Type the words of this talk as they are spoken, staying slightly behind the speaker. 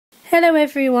Hello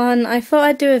everyone, I thought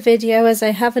I'd do a video as I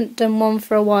haven't done one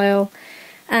for a while,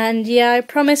 and yeah, I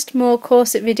promised more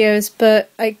corset videos, but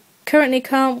I currently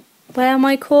can't wear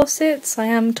my corsets. I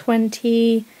am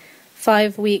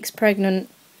 25 weeks pregnant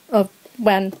of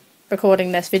when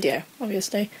recording this video,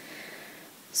 obviously.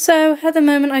 So at the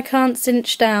moment I can't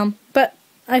cinch down, but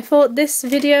I thought this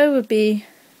video would be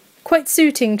quite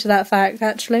suiting to that fact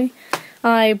actually.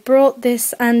 I brought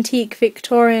this antique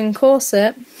Victorian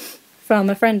corset from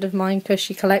a friend of mine because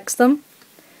she collects them,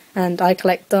 and I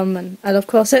collect them and I love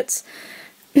corsets.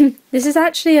 This is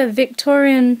actually a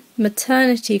Victorian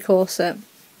maternity corset.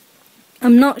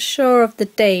 I'm not sure of the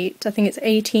date, I think it's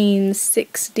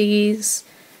 1860s.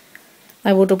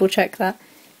 I will double check that.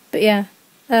 But yeah,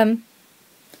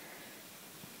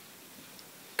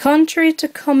 contrary to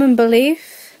common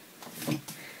belief,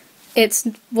 it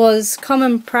was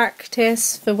common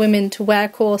practice for women to wear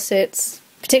corsets,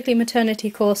 particularly maternity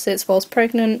corsets, whilst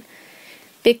pregnant,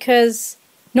 because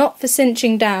not for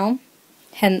cinching down,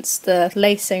 hence the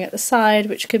lacing at the side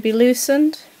which could be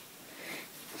loosened,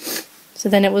 so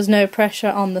then it was no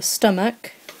pressure on the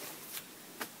stomach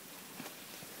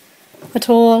at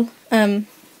all.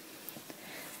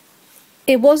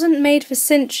 It wasn't made for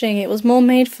cinching, it was more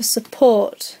made for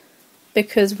support,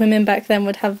 because women back then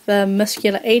would have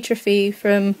muscular atrophy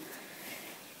from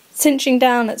cinching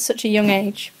down at such a young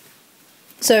age.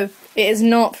 So it is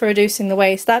not for reducing the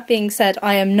waist. That being said,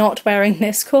 I am not wearing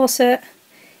this corset.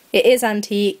 It is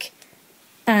antique,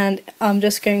 and I'm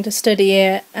just going to study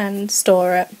it and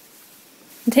store it.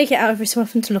 And take it out every so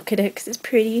often to look at it because it's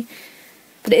pretty.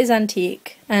 But it is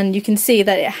antique, and you can see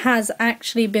that it has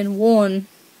actually been worn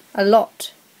a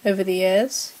lot over the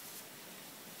years.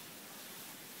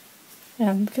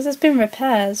 Because there's been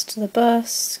repairs to the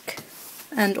busk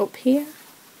and up here.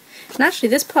 And actually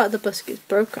this part of the busk is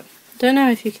broken. Don't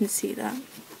know if you can see that,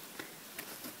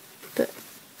 but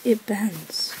it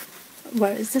bends.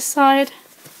 Whereas this side,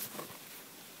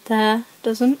 there,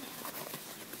 doesn't,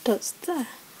 does there.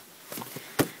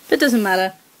 But it doesn't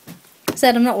matter.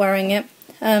 Said I'm not wearing it.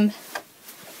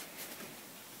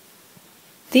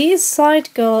 These side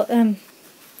they're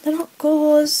not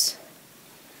gauze,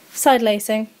 side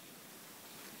lacing,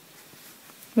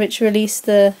 which release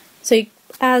the, so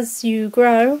as you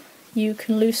grow, you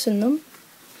can loosen them,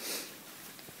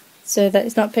 so that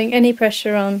it's not putting any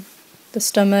pressure on the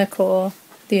stomach or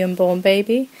the unborn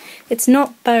baby. It's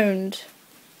not boned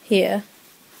here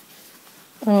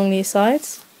along these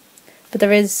sides, but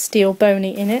there is steel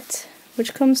boning in it,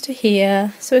 which comes to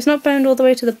here, so it's not boned all the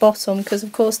way to the bottom, because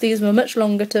of course these were much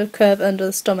longer to curve under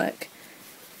the stomach.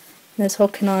 And there's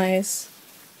hook and eyes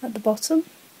at the bottom.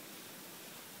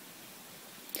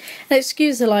 And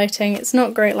excuse the lighting, it's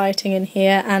not great lighting in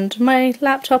here, and my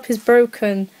laptop is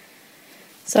broken,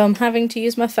 so I'm having to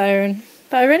use my phone.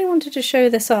 But I really wanted to show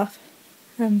this off.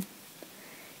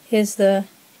 Here's the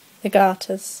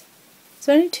garters. There's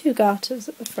only 2 garters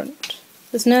at the front.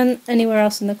 There's none anywhere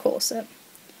else in the corset.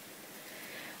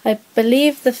 I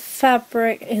believe the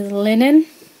fabric is linen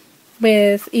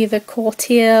with either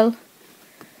cortiel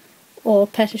or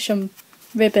petisham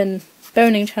ribbon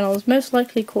boning channels, most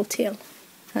likely cortiel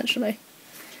actually.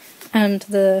 And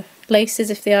the laces,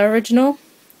 if they are original,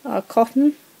 are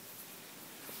cotton.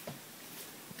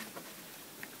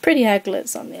 Pretty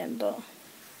aglets on the end though.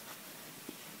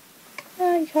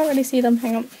 You can't really see them,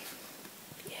 hang on.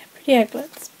 Yeah, pretty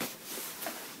aglets.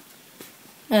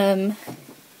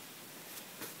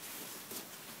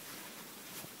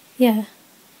 Yeah.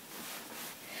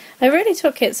 I really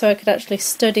took it so I could actually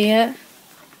study it.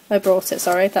 I brought it,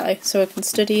 sorry, so I can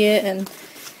study it and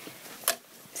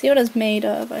see what it's made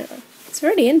of. It's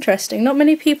really interesting. Not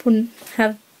many people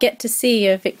get to see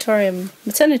a Victorian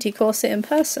maternity corset in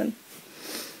person.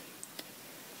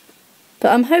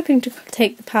 But I'm hoping to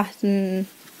take the pattern,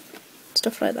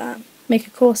 stuff like that, make a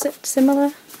corset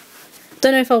similar.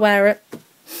 Don't know if I'll wear it,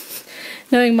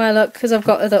 knowing my luck, because I've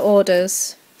got other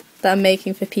orders that I'm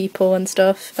making for people and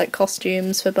stuff, like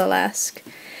costumes for burlesque.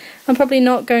 I'm probably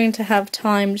not going to have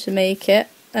time to make it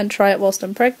and try it whilst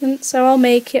I'm pregnant, so I'll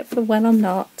make it for when I'm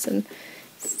not and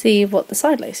see what the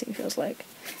side lacing feels like.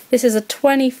 This is a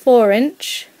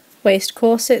 24-inch waist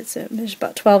corset, so it's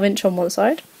about 12-inch on one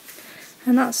side.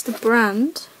 And that's the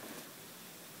brand.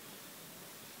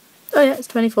 Oh yeah, it's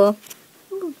 24.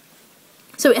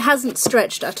 So it hasn't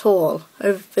stretched at all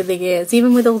over the years,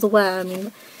 even with all the wear. I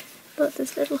mean, look,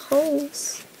 there's little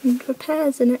holes and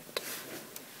repairs in it.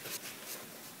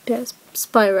 There's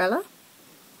spirella.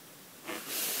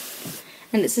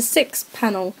 And it's a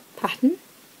 6-panel pattern.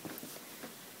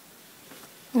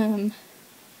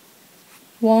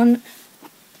 1,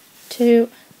 2,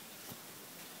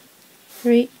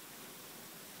 3,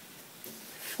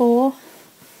 4,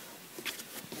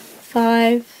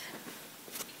 5,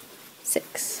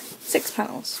 6. 6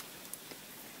 panels.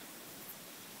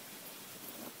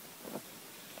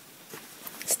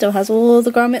 Still has all the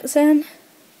grommets in.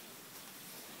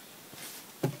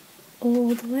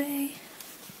 All the way.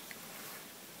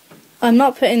 I'm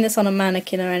not putting this on a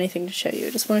mannequin or anything to show you,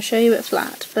 I just want to show you it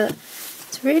flat, but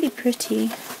it's really pretty.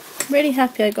 I'm really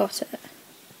happy I got it.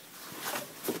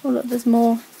 Oh look, there's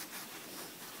more.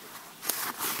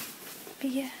 But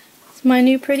yeah, it's my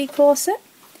new pretty corset.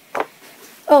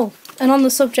 Oh, and on the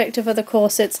subject of other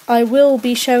corsets, I will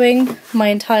be showing my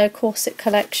entire corset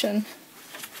collection.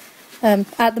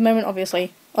 At the moment,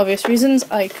 obviously, obvious reasons,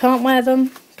 I can't wear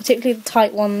them, particularly the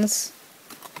tight ones.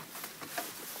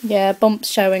 Yeah, bumps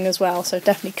showing as well, so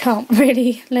definitely can't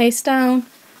really lace down.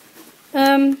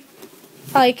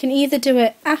 I can either do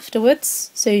it afterwards,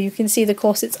 so you can see the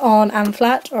corsets on and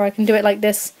flat, or I can do it like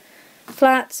this,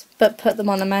 flat, but put them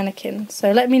on a mannequin.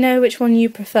 So let me know which one you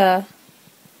prefer.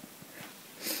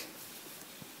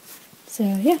 So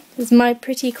yeah, this is my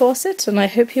pretty corset, and I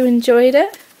hope you enjoyed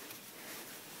it.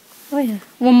 Oh yeah,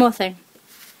 one more thing.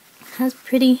 It has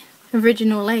pretty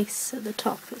original lace at the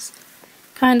top. It's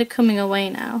kind of coming away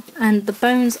now, and the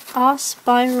bones are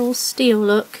spiral steel,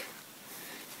 look.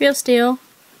 Real steel.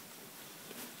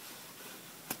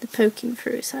 They're poking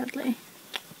through, sadly.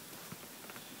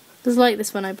 It was like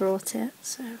this when I brought it,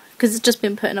 so because it's just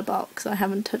been put in a box, I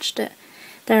haven't touched it.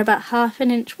 They're about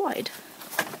 1/2 inch wide.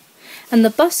 And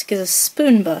the busk is a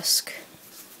spoon busk.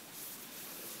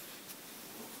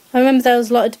 I remember there was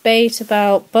a lot of debate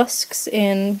about busks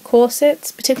in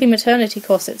corsets, particularly maternity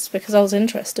corsets, because I was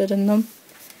interested in them.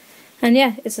 And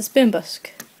yeah, it's a spoon busk.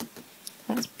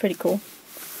 That's pretty cool.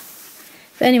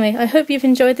 But anyway, I hope you've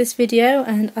enjoyed this video,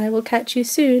 and I will catch you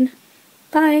soon.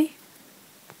 Bye!